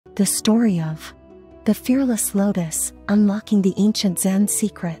The story of the Fearless Lotus, unlocking the Ancient Zen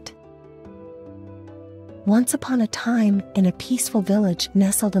Secret. Once upon a time, in a peaceful village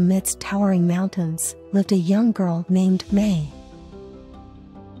nestled amidst towering mountains, lived a young girl named May.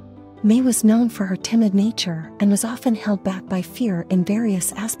 May was known for her timid nature and was often held back by fear in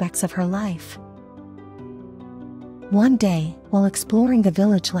various aspects of her life. One day, while exploring the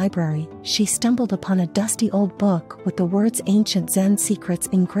village library, she stumbled upon a dusty old book with the words Ancient Zen Secrets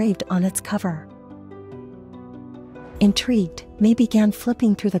engraved on its cover. Intrigued, May began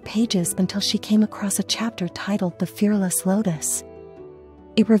flipping through the pages until she came across a chapter titled The Fearless Lotus.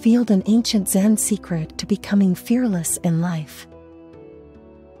 It revealed an ancient Zen secret to becoming fearless in life.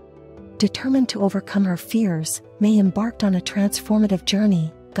 Determined to overcome her fears, May embarked on a transformative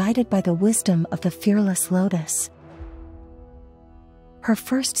journey, guided by the wisdom of the Fearless Lotus. Her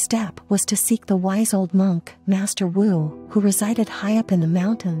first step was to seek the wise old monk, Master Wu, who resided high up in the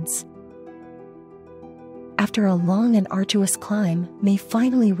mountains. After a long and arduous climb, May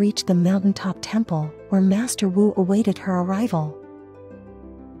finally reached the mountaintop temple, where Master Wu awaited her arrival.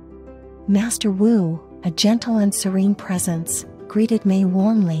 Master Wu, a gentle and serene presence, greeted May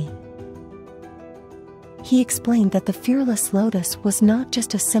warmly. He explained that the Fearless Lotus was not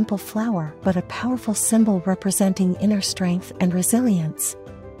just a simple flower but a powerful symbol representing inner strength and resilience.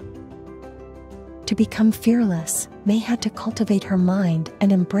 To become fearless, May had to cultivate her mind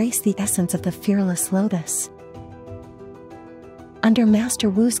and embrace the essence of the Fearless Lotus. Under Master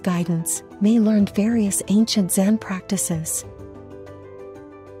Wu's guidance, May learned various ancient Zen practices.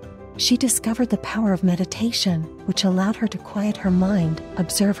 She discovered the power of meditation, which allowed her to quiet her mind,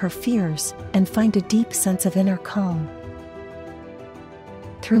 observe her fears, and find a deep sense of inner calm.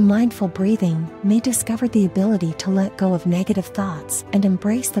 Through mindful breathing, May discovered the ability to let go of negative thoughts and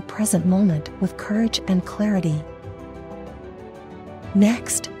embrace the present moment with courage and clarity.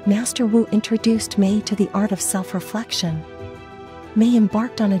 Next, Master Wu introduced May to the art of self-reflection. May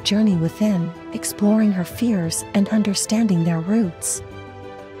embarked on a journey within, exploring her fears and understanding their roots.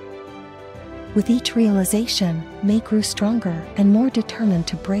 With each realization, May grew stronger and more determined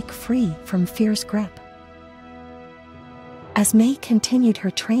to break free from fear's grip. As May continued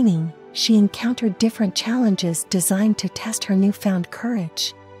her training, she encountered different challenges designed to test her newfound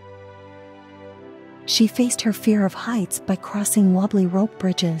courage. She faced her fear of heights by crossing wobbly rope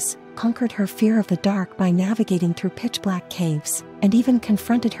bridges, conquered her fear of the dark by navigating through pitch-black caves, and even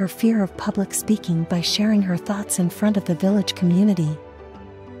confronted her fear of public speaking by sharing her thoughts in front of the village community.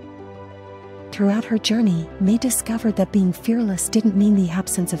 Throughout her journey, May discovered that being fearless didn't mean the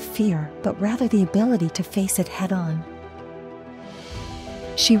absence of fear, but rather the ability to face it head-on.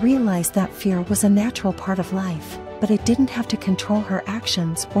 She realized that fear was a natural part of life, but it didn't have to control her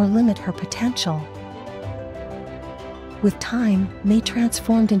actions or limit her potential. With time, May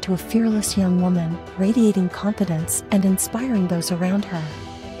transformed into a fearless young woman, radiating confidence and inspiring those around her.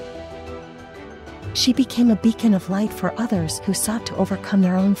 She became a beacon of light for others who sought to overcome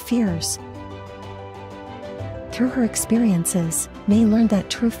their own fears. Through her experiences, May learned that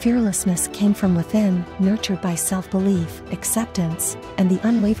true fearlessness came from within, nurtured by self-belief, acceptance, and the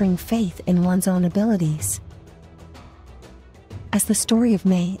unwavering faith in one's own abilities. As the story of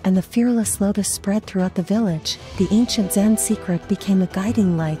May and the Fearless Lotus spread throughout the village, the Ancient Zen Secret became a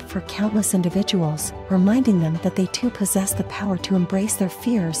guiding light for countless individuals, reminding them that they too possess the power to embrace their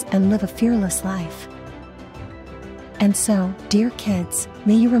fears and live a fearless life. And so, dear kids,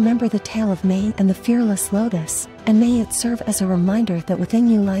 may you remember the tale of May and the Fearless Lotus, and may it serve as a reminder that within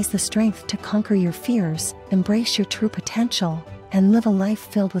you lies the strength to conquer your fears, embrace your true potential, and live a life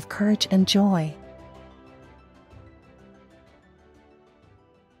filled with courage and joy.